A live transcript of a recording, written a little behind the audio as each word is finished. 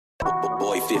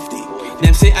Boy 50.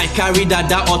 Them say I carry that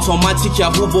automatic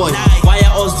Yahoo boy. Wire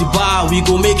us the bar, we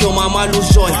go make your mama lose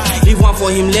joy. Leave one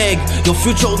for him leg, your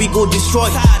future we go destroy.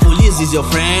 Police is your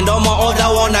friend, all my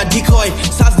other one a decoy.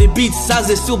 Saz the beat, Saz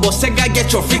the still, but Sega get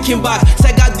your freaking back.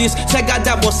 Sega this, Sega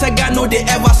that, but Sega no they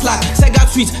ever slack. Sega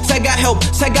tweet, Sega help,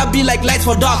 Sega be like light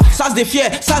for dark. Saz the fear,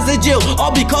 Saz the jail,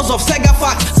 all because of Sega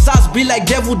fact. Saz be like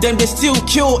devil, them they still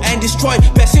kill and destroy.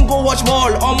 Person go watch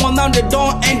ball, all now they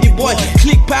don't end the boy.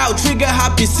 Click pow, trigger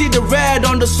happy, see the red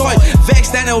on the soil.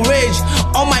 Vexed and enraged,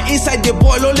 on my inside the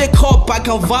boil. Only cup I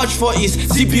can vouch for is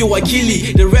CP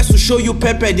Wakili. The rest will show you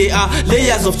pepper, they are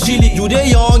layers of chili. You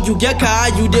they young, you get car,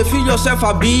 you they feel yourself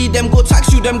a B. Them go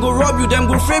tax you, them go rob you, them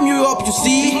go frame you up, you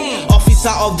see.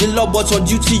 Officer of the law, but on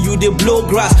duty you they blow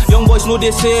grass. Young boys know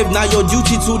they save, now your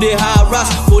duty to they harass.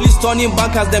 Police turning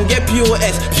bankers, them get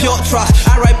POS, pure trust.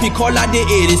 RIP caller day,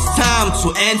 it is time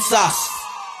to end SARS.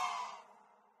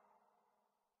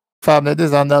 Family, this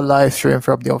is another live stream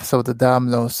from the office of the Damn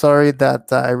Low. Sorry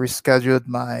that I rescheduled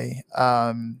my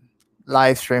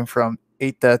live stream from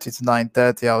 8:30 to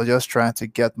 9:30. I was just trying to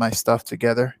get my stuff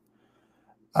together.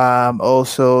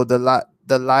 Also, the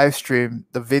live stream,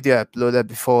 the video I uploaded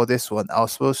before this one, I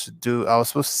was supposed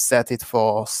to set it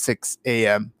for 6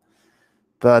 a.m.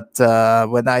 But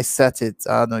when I set it,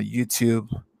 I don't know, YouTube,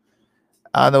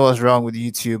 I don't know what's wrong with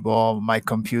YouTube or my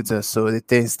computer, so the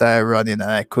thing started running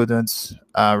and I couldn't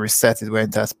reset it when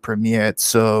it has premiered.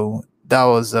 So that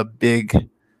was a big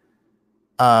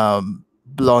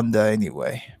blunder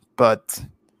anyway. But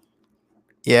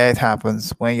yeah, it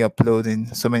happens when you're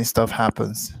uploading. So many stuff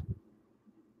happens,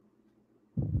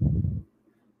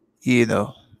 you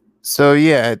know. So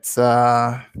yeah, it's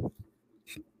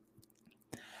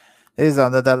this is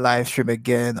another live stream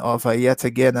again of yet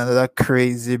again another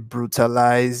crazy,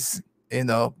 brutalized,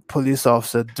 police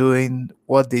officer doing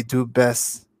what they do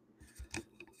best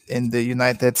in the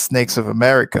United Snakes of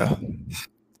America.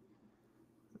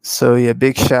 So yeah,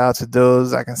 big shout out to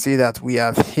those. I can see that we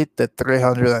have hit the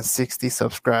 360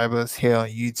 subscribers here on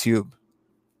YouTube.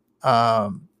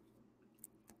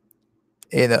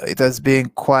 It has been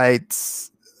quite,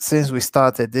 since we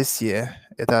started this year,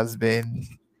 it has been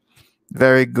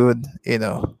very good.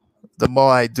 The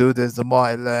more I do this, the more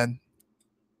I learn,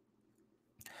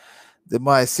 the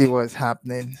more I see what's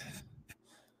happening.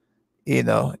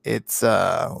 It's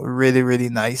really, really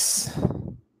nice.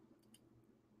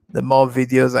 The more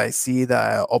videos I see that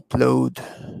I upload,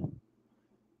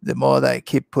 the more that I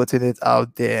keep putting it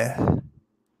out there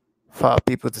for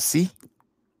people to see.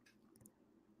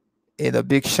 A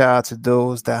big shout out to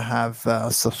those that have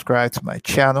subscribed to my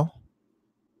channel.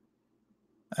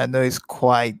 I know it's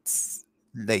quite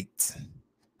late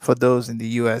for those in the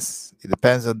US. It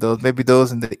depends on those. Maybe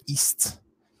those in the East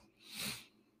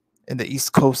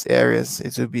Coast areas,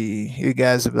 it will be, you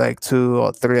guys will be like 2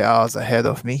 or 3 hours ahead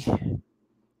of me.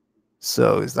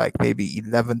 So it's like maybe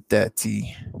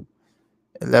 11:30,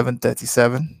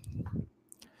 11:37.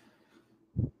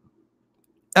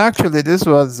 Actually, this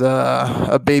was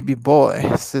a baby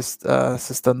boy,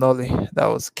 Sister Nolly, that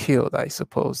was killed, I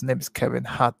suppose. His name is Kevin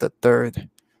Hart III.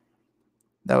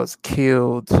 That was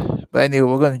killed. But anyway,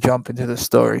 we're going to jump into the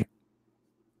story.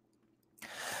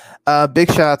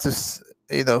 Big shout out to,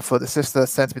 for the sister that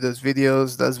sent me those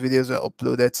videos. Those videos were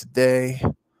uploaded today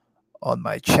on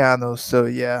my channel. So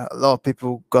yeah, a lot of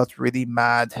people got really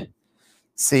mad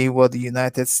seeing what the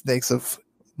United Snakes of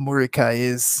Murica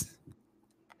is.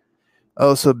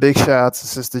 Also, big shout out to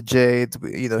Sister Jade.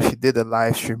 She did a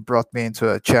live stream, brought me into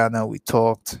her channel. We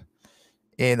talked,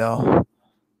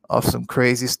 of some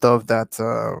crazy stuff that,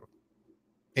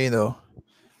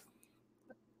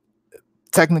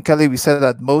 technically we said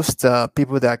that most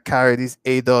people that carry this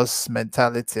ADOS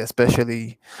mentality,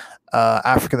 especially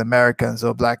African Americans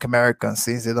or Black Americans,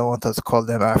 since they don't want us to call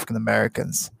them African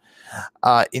Americans,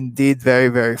 are indeed very,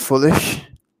 very foolish.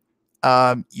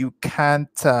 You can't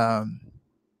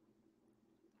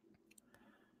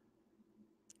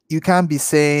be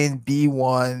saying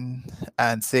B1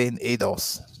 and saying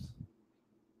ADOS.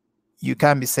 You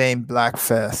can't be saying Black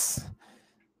First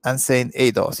and saying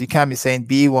ADOS. You can't be saying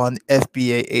B1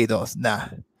 FBA ADOS. Nah.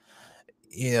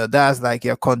 That's like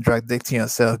you're contradicting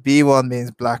yourself. B1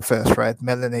 means Black First, right?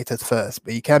 Melanated first.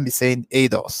 But you can't be saying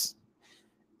ADOS.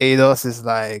 ADOS is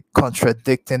like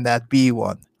contradicting that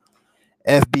B1.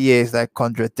 FBA is like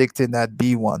contradicting that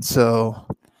B1. So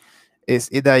it's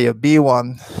either your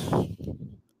B1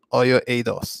 or your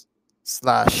ADOS /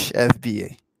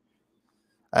 FBA.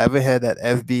 I ever heard that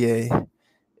FBA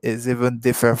is even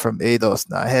different from ADOS.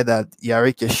 Now I heard that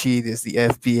Yarik Yashid is the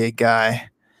FBA guy,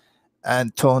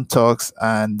 and Tone Talks,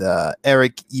 and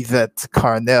Eric Yvette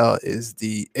Carnell is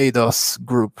the ADOS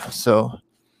group. So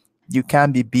you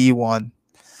can be B1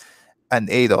 and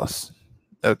ADOS.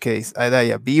 Okay, it's either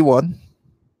you're B1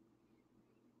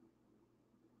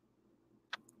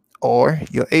 or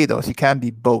you're ADOS. You can't be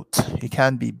both. You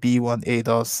can't be B1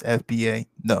 ADOS FBA.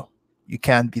 No, you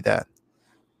can't be that.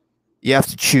 You have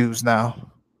to choose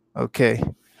now. Okay.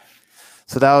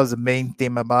 So that was the main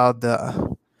theme about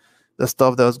the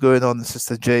stuff that was going on in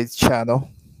Sister Jade's channel.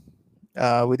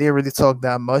 We didn't really talk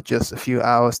that much, just a few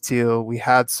hours till we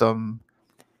had some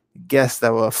guests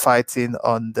that were fighting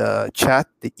on the chat,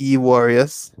 the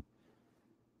E-Warriors.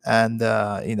 And,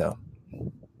 that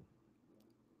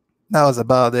was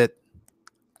about it.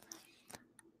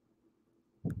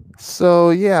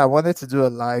 So, yeah, I wanted to do a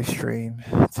live stream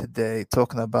today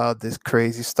talking about this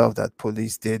crazy stuff that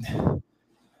police did.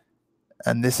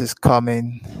 And this is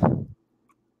coming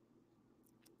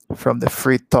from the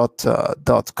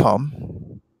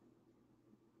freethought.com.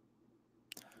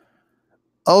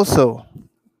 Also,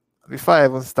 before I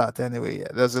even start anyway,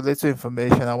 there's a little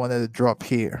information I wanted to drop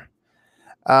here.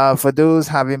 For those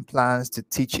having plans to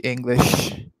teach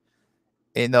English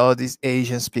in all these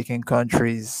Asian-speaking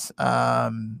countries,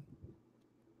 someone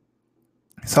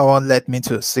led me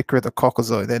to a secret of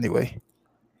Caucasoid anyway.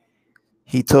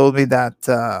 He told me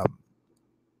that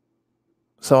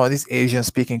some of these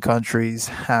Asian-speaking countries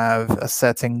have a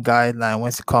certain guideline when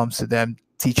it comes to them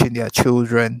teaching their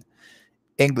children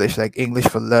English, like English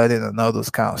for learning and all those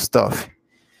kind of stuff.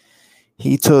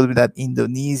 He told me that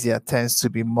Indonesia tends to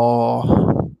be more,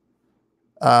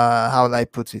 how will I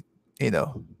put it?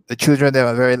 The children there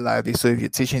are very lively, so if you're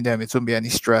teaching them, it won't be any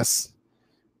stress,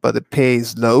 but the pay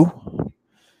is low.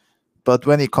 But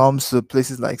when it comes to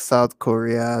places like South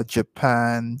Korea,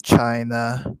 Japan,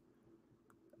 China,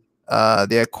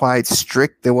 they're quite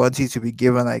strict. They want you to be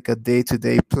given like a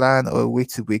day-to-day plan or a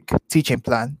week-to-week teaching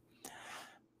plan.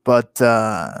 But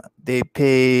they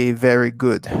pay very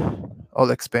good. All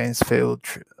expense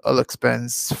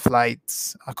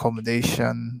flights,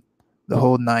 accommodation, the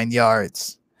whole 9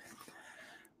 yards.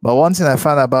 But one thing I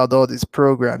found about all these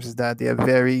programs is that they're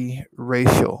very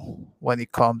racial when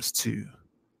it comes to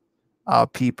our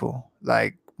people.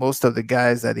 Like most of the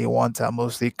guys that they want are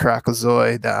mostly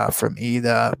Crackozoid, that are from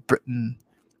either Britain,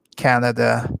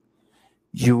 Canada,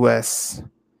 US,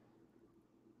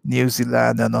 New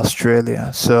Zealand, and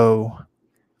Australia. So,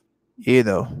 we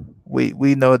know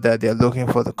that they're looking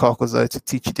for the Caucasoid to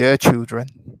teach their children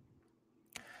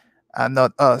and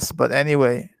not us. But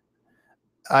anyway,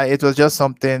 it was just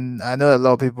something. I know a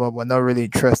lot of people were not really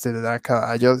interested in that kind.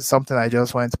 I just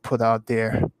wanted to put out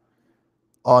there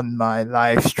on my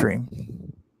live stream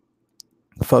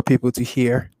for people to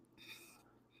hear.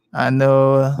 I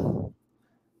know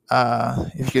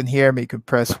if you can hear me, you can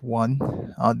press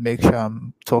 1. I'll make sure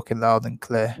I'm talking loud and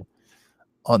clear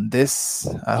on this.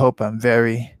 I hope I'm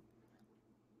very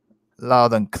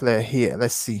loud and clear here.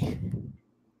 Let's see.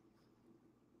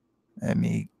 Let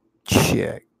me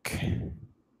check.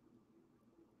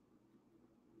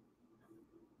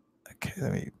 Okay,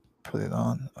 let me put it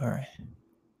on. All right.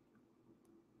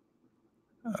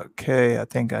 Okay, I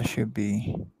think I should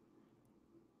be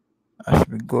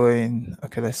going.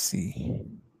 Okay, let's see.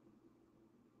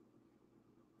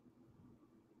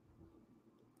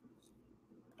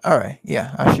 All right,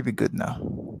 yeah, I should be good now.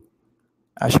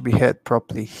 I should be heard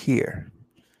properly here.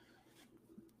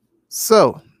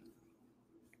 So,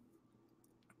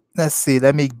 let's see.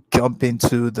 Let me jump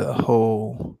into the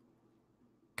whole.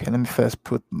 Okay, let me first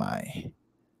put my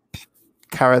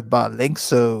Karatbar link.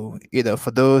 So, for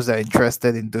those that are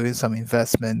interested in doing some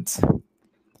investment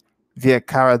via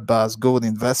Karatbar's gold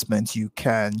investment, you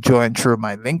can join through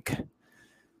my link.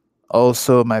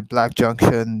 Also, my Black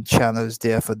Junction channel is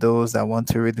there for those that want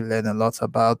to really learn a lot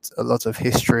of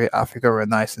history, Africa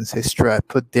Renaissance history. I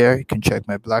put there. You can check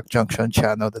my Black Junction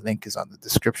channel. The link is on the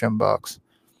description box.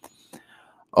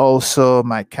 Also,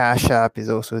 my Cash App is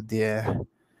also there.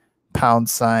 #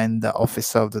 the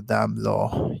Officer of the Damn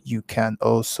Law. You can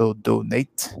also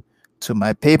donate to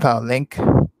my PayPal link,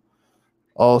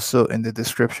 also in the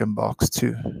description box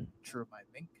too, through my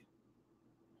link.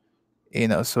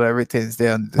 So everything's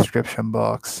there in the description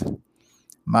box.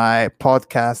 My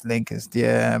podcast link is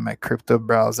there. My crypto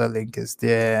browser link is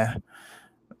there.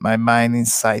 My mining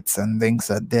sites and links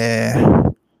are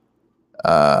there.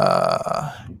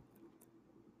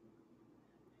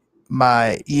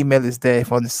 My email is there if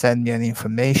you want to send me any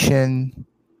information.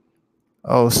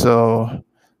 Also,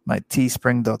 my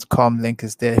teespring.com link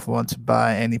is there if you want to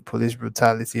buy any police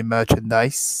brutality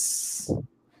merchandise.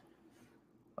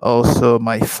 Also,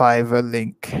 my Fiverr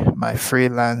link, my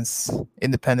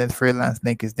independent freelance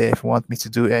link is there if you want me to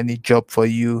do any job for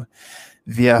you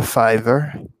via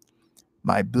Fiverr.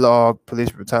 My blog,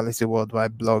 Police Brutality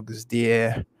Worldwide blog, is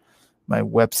there. My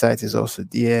website is also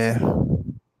there.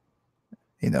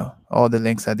 All the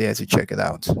links are there to check it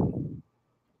out.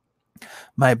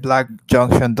 My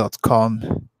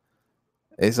blackjunction.com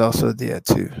is also there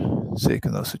too. So you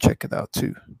can also check it out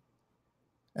too.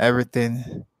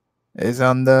 Everything is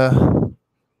on the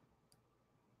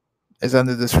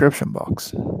description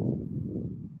box.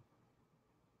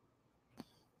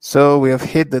 So we have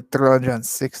hit the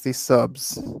 360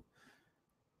 subs.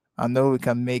 I know we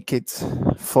can make it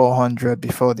 400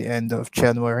 before the end of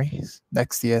January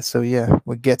next year. So yeah,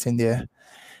 we're getting there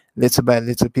little by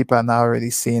little. People are now already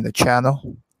seeing the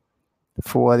channel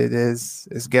for what it is.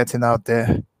 It's getting out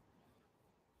there.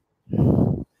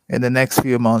 In the next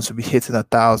few months, we'll be hitting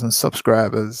 1,000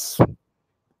 subscribers.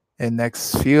 In the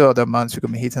next few other months, we're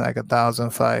going to be hitting like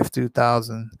 1,005,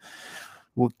 2,000.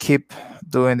 We'll keep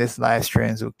doing these live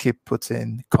streams. We'll keep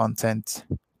putting content.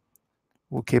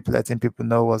 We'll keep letting people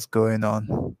know what's going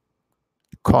on.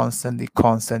 Constantly.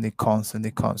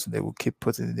 We'll keep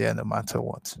putting it there no matter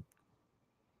what.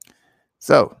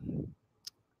 So,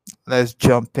 let's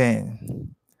jump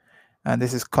in. And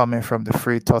this is coming from the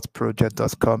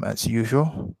freethoughtproject.com as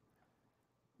usual.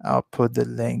 I'll put the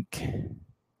link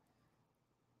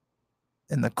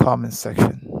in the comment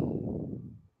section.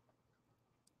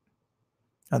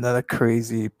 Another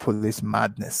crazy police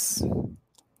madness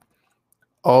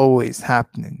always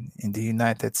happening in the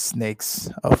United Snakes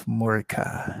of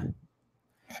Murica.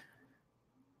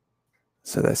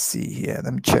 So let's see here.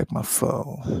 Let me check my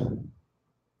phone.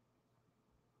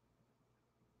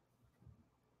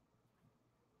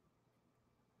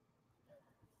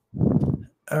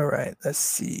 All right, let's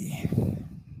see.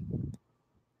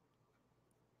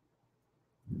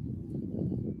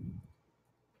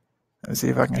 Let's see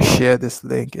if I can share this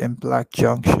link in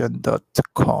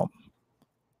blackjunction.com.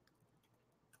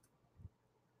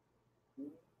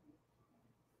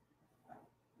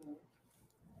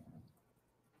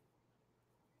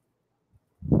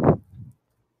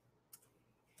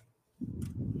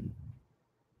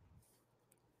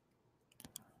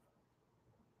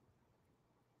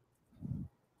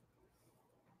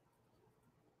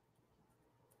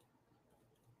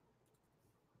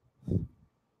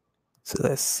 So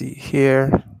let's see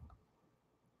here.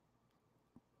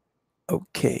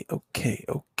 Okay.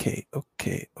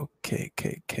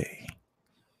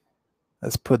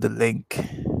 Let's put the link.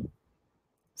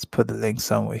 Let's put the link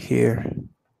somewhere here.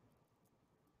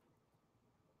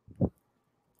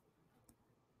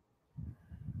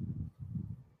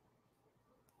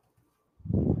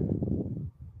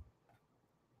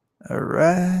 All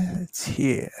right, it's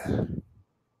here.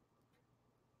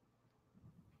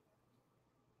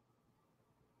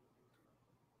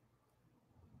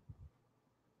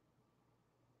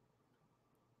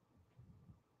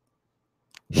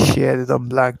 Shared it on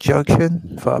Black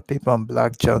Junction for our people on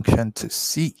Black Junction to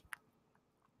see.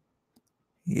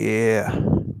 Yeah,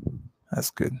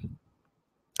 that's good.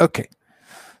 Okay,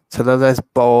 so let's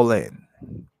ball in.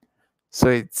 So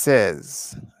it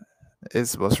says,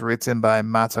 it was written by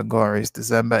Matt Agoris,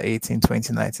 December 18,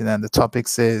 2019, and the topic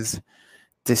says,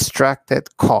 distracted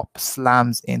cop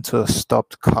slams into a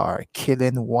stopped car,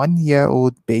 killing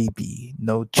 1-year-old baby,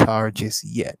 no charges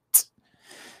yet.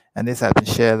 And this has been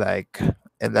shared like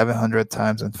 1,100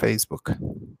 times on Facebook.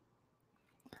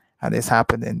 And this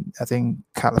happened in, I think,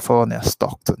 California,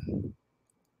 Stockton.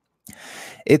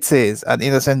 It says an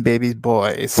innocent baby boy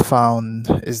is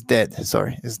dead,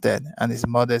 and his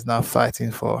mother is now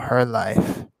fighting for her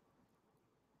life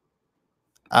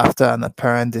after an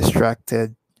apparent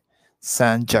distracted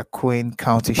San Joaquin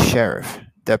County Sheriff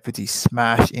deputy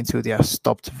smashed into their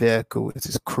stopped vehicle with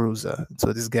his cruiser.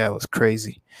 So this guy was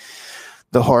crazy.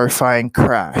 The horrifying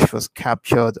crash was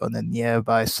captured on a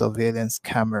nearby surveillance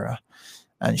camera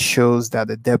and shows that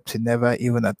the deputy never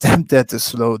even attempted to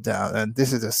slow down. And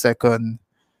this is the second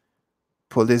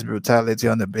police brutality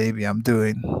on the baby I'm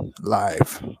doing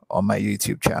live on my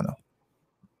YouTube channel.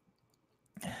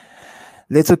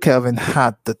 Little Kelvin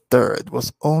Hart III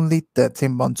was only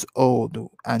 13 months old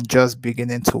and just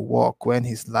beginning to walk when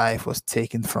his life was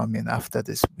taken from him after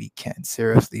this weekend.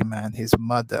 Seriously, man, his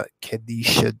mother,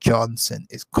 Kedisha Johnson,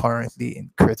 is currently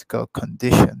in critical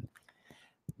condition.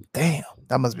 Damn,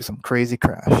 that must be some crazy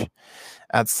crash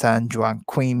at San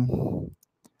Joaquin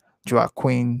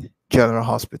General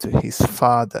Hospital. His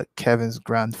father, Kevin's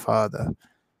grandfather,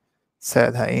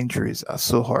 said her injuries are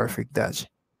so horrific that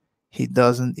he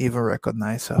doesn't even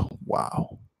recognize her.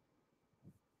 Wow.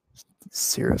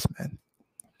 Serious, man.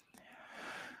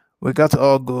 We got to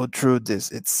all go through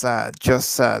this. It's sad, just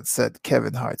sad, said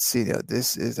Kevin Hart Sr.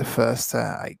 This is the first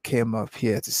time I came up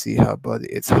here to see her body.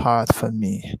 It's hard for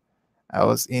me. I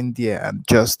was in there and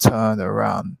just turned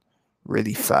around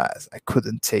really fast. I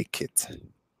couldn't take it.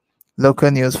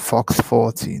 Local news Fox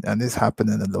 14, and this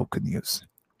happened in the local news.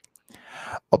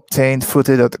 Obtained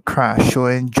footage of the crash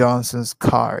showing Johnson's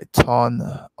car torn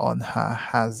on her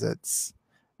hazards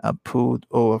and pulled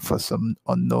over for some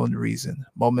unknown reason.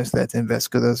 Moments later,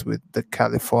 investigators with the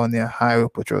California Highway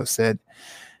Patrol said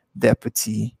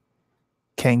Deputy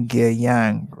Kengia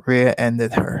Yang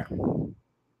rear-ended her.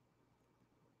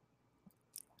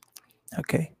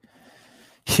 Okay.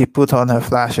 She put on her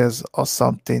flashers or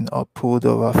something or pulled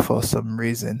over for some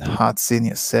reason, Hart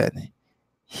Sr. said.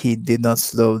 He did not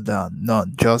slow down,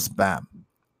 none, just bam.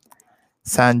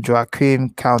 San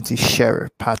Joaquin County Sheriff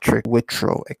Patrick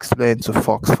Whitrow explained to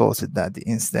Fox 40 that the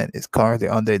incident is currently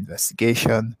under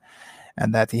investigation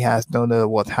and that he has no idea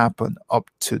what happened up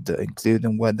to the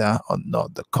including whether or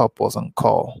not the cop was on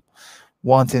call.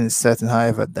 One thing is certain,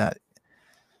 however, that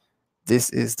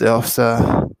this is the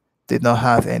officer did not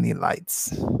have any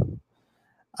lights.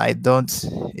 I don't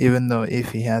even know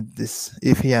if he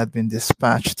had been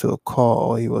dispatched to a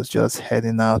call or he was just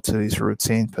heading out to his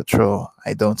routine patrol.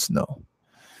 I don't know,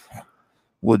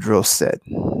 Woodrow said.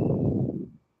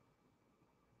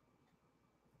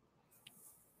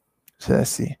 So let's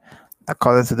see.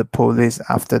 According to the police,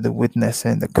 after the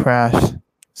witnessing the crash,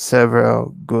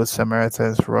 several Good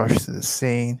Samaritans rushed to the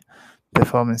scene,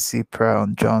 performing CPR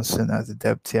on Johnson as the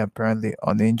deputy, apparently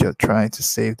uninjured, trying to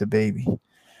save the baby,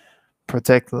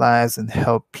 protect lives, and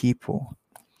help people.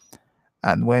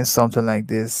 And when something like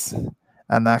this,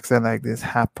 an accident like this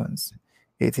happens,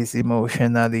 it is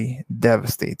emotionally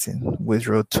devastating,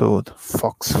 Woodrow told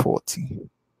Fox 40.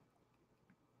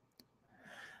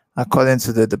 According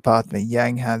to the department,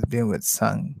 Yang has been with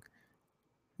San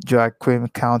Joaquin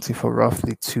County for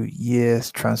roughly 2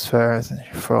 years, transfers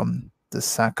from the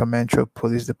Sacramento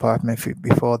Police Department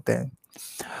before then.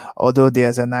 Although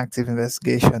there's an active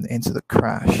investigation into the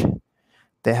crash,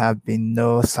 there have been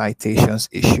no citations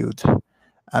issued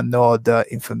and no other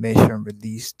information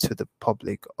released to the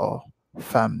public or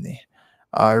family.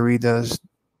 Our readers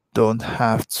don't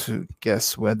have to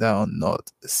guess whether or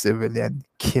not a civilian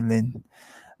killing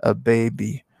a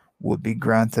baby would be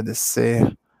granted the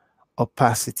same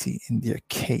opacity in their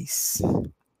case.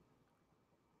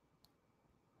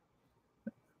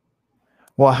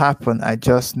 What happened? I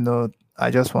just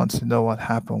want to know what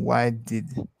happened. Why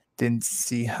didn't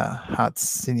see her, Hart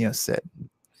Sr. said.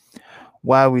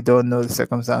 While we don't know the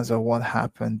circumstances of what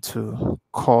happened to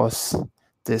cause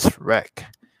this wreck,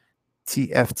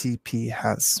 TFTP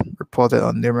has reported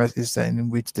on numerous incidents in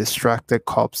which distracted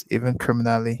cops, even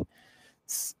criminally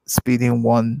speeding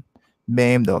one,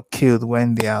 maimed or killed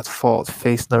when they are at fault,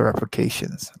 face no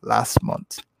repercussions. Last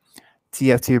month,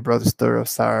 TFT brought the story of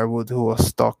Sarah Wood, who was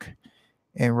stuck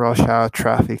in rush hour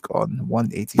traffic on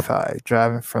 185,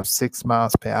 driving from 6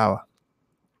 miles per hour.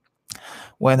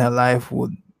 When her life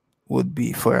would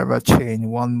be forever changed.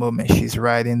 One moment she's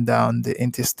riding down the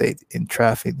interstate in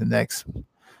traffic, the next,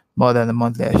 more than a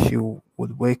month later, she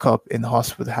would wake up in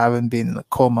hospital having been in a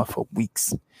coma for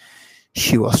weeks.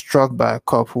 She was struck by a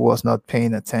cop who was not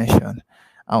paying attention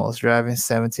and was driving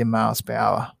 70 miles per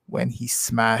hour when he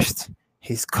smashed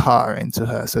his car into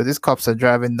her. So these cops are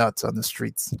driving nuts on the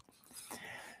streets.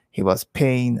 He wasn't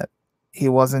paying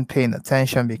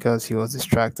attention because he was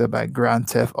distracted by Grand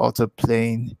Theft Auto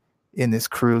playing in his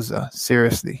cruiser.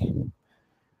 Seriously.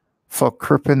 For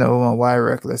crippling a woman while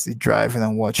recklessly driving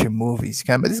and watching movies.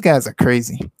 But these guys are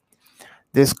crazy.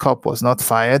 This cop was not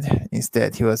fired.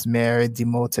 Instead, he was merely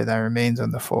demoted and remains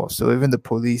on the force. So even the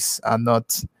police are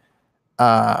not,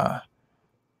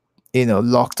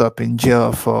 locked up in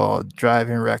jail for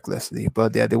driving recklessly,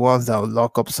 but they're the ones that will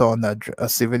lock up someone, a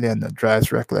civilian that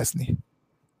drives recklessly.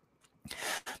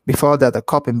 Before that, a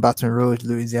cop in Baton Rouge,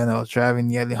 Louisiana, was driving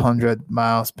nearly 100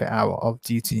 miles per hour off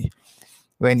duty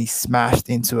when he smashed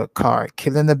into a car,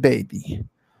 killing a baby.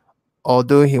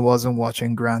 Although he wasn't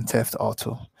watching Grand Theft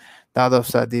Auto, that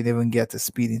officer didn't even get a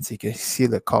speeding ticket. See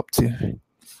the cop too.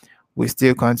 We're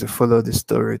still going to follow the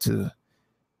story to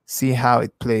see how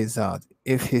it plays out,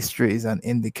 if history is an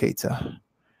indicator.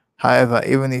 However,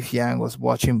 even if Yang was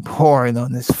watching porn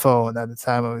on his phone at the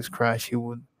time of his crash,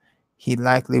 he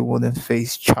likely wouldn't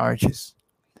face charges.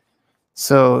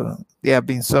 So there have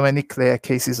been so many clear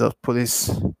cases of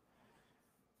police,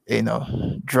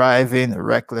 driving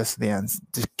recklessly and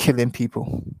just killing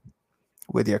people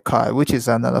with their car, which is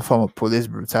another form of police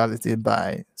brutality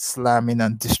by slamming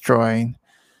and destroying,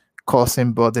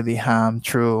 causing bodily harm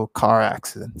through car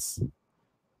accidents.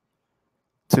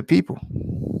 to people.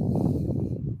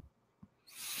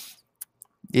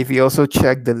 If you also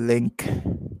check the link,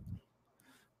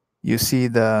 you see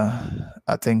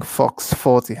I think Fox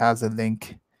 40 has a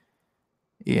link,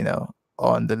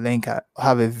 on the link. I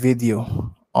have a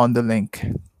video on the link.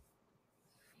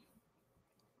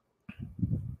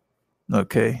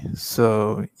 Okay,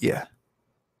 so yeah.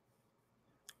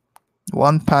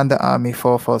 One Panda Army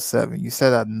 447. You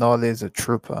said that Nolly is a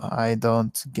trooper. I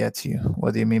don't get you.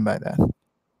 What do you mean by that?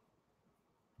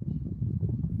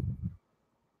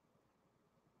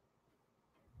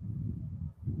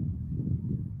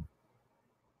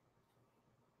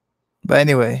 But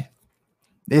anyway,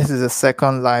 this is the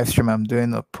second live stream I'm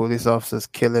doing of police officers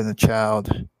killing a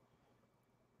child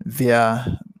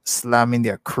via slamming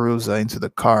their cruiser into the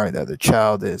car that the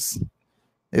child is.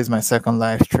 This is my second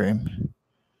live stream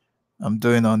I'm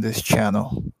doing on this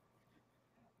channel.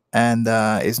 And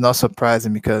it's not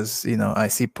surprising because, I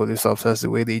see police officers, the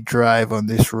way they drive on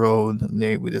this road,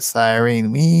 with the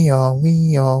siren,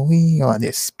 and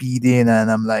they're speeding.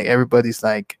 And I'm like, everybody's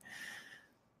like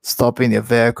stopping their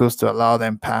vehicles to allow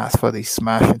them pass before they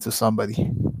smash into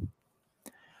somebody.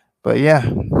 But yeah,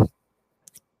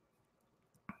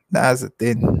 that's the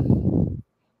thing.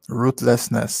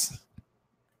 Ruthlessness,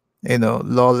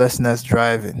 lawlessness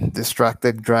driving,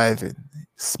 distracted driving,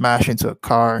 smash into a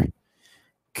car,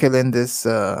 killing this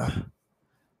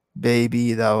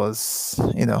baby that was,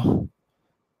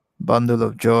 bundle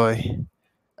of joy,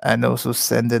 and also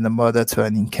sending the mother to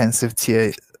an intensive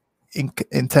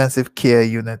care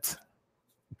unit.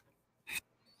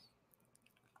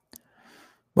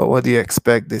 But what do you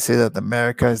expect? They say that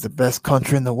America is the best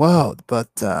country in the world, but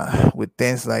with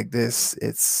things like this,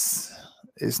 it's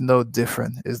no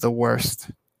different. It's the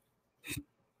worst.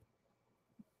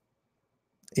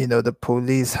 The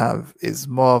police is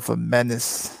more of a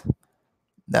menace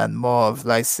than more of,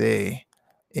 like, say,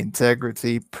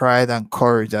 integrity, pride, and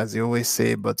courage, as they always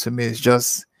say. But to me, it's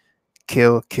just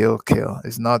kill, kill, kill.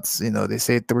 It's not, they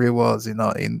say 3 words,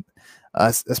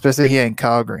 especially here in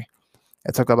Calgary.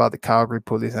 I talk about the Calgary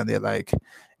police and they're like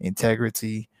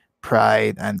integrity,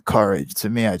 pride, and courage.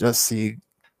 To me, I just see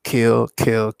kill,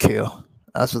 kill, kill.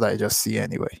 That's what I just see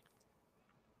anyway.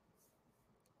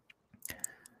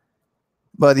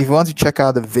 But if you want to check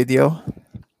out the video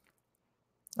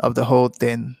of the whole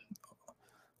thing,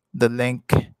 the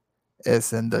link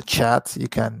is in the chat. You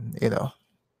can,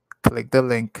 click the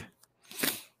link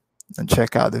and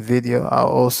check out the video. I'll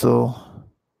also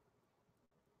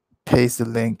paste the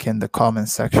link in the comment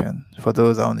section for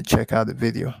those that want to check out the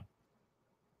video.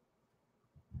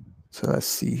 So let's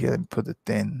see here. Let me put the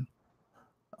thing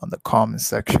on the comment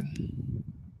section.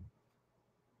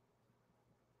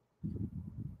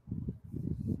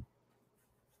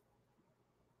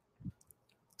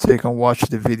 So you can watch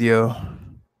the video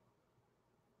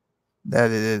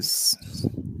that it is.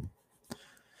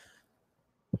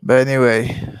 But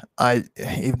anyway,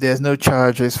 if there's no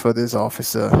charges for this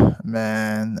officer,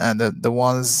 man, and the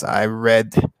ones I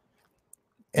read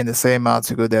in the same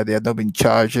article, that there have not been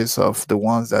charges of the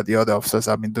ones that the other officers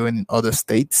have been doing in other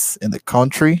states in the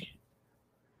country,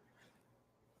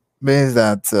 means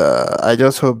that I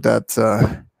just hope that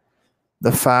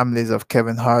the families of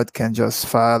Kevin Hart can just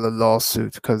file a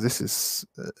lawsuit, because this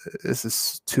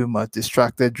is too much.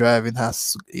 Distracted driving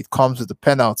it comes with a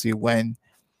penalty when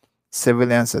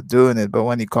civilians are doing it, but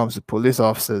when it comes to police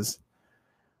officers,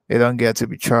 they don't get to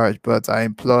be charged. But I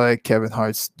implore Kevin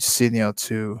Hart Sr.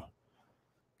 to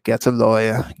get a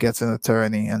lawyer, get an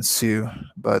attorney, and sue.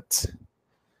 But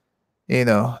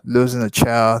losing a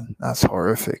child, that's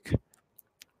horrific.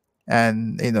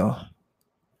 And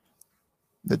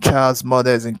the child's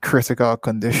mother is in critical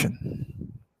condition.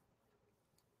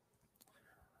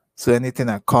 So anything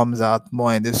that comes out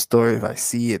more in this story, if I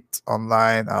see it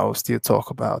online, I will still talk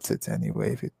about it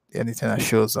anyway. If anything that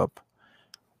shows up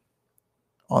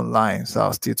online, so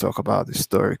I'll still talk about this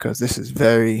story, because this is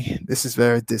very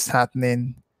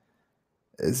disheartening.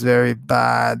 It's very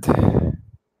bad.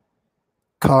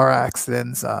 Car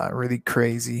accidents are really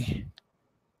crazy.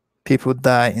 People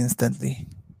die instantly.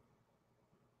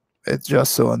 It's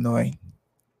just so annoying.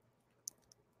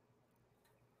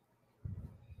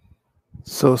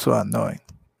 So annoying.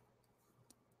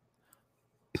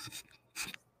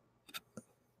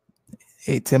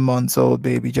 $18-month-old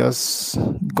baby just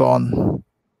gone.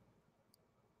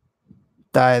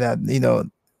 Died at,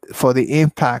 for the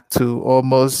impact to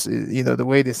almost, the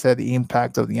way they said the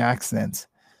impact of the accident,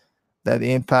 that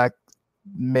the impact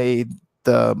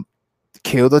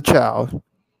killed the child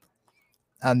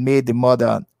and made the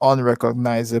mother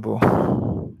unrecognizable,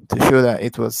 to show that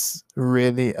it was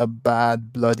really a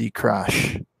bad, bloody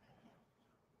crash.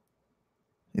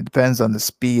 It depends on the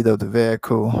speed of the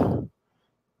vehicle.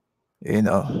 You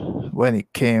know, when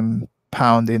it came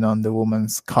pounding on the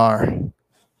woman's car,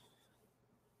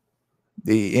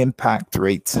 the impact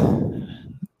rate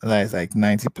lies like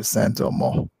 90% or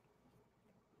more.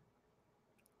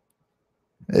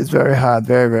 It's very hard,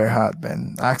 very, very hard,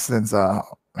 man. Accidents are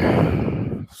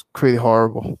pretty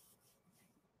horrible.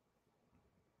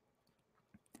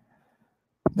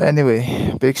 But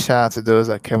anyway, big shout out to those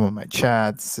that came on my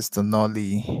chat, Sister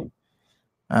Nolly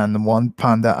and One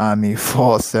Panda Army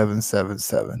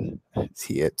 4777. It's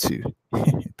here too.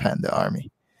 Panda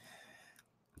Army.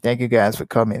 Thank you guys for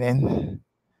coming in.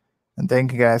 And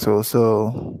thank you guys for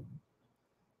also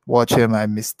watching my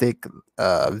mistake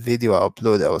video I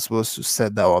uploaded. I was supposed to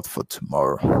set that out for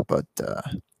tomorrow, but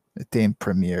it didn't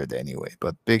premiered anyway.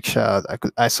 But big shout out.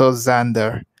 I saw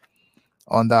Xander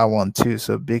on that one too.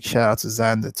 So big shout out to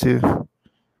Xander too.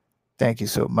 Thank you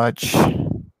so much.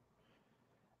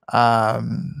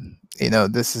 You know,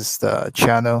 this is the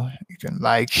channel. You can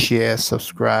like, share,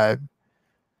 subscribe,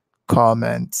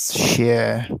 comment,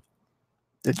 share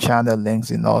the channel links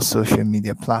in all social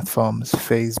media platforms: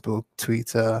 Facebook,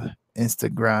 Twitter,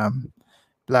 Instagram,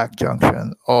 Black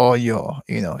Junction, all your,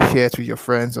 you know, share it with your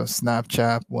friends on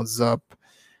Snapchat, WhatsApp,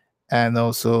 and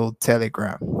also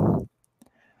Telegram.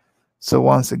 So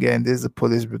once again, this is the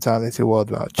Police Brutality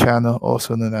Worldwide channel,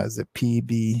 also known as the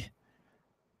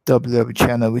PBWW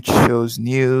channel, which shows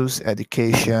news,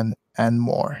 education, and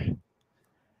more.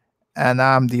 And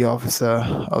I'm the officer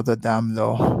of the damn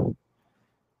law.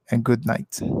 And good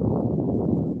night.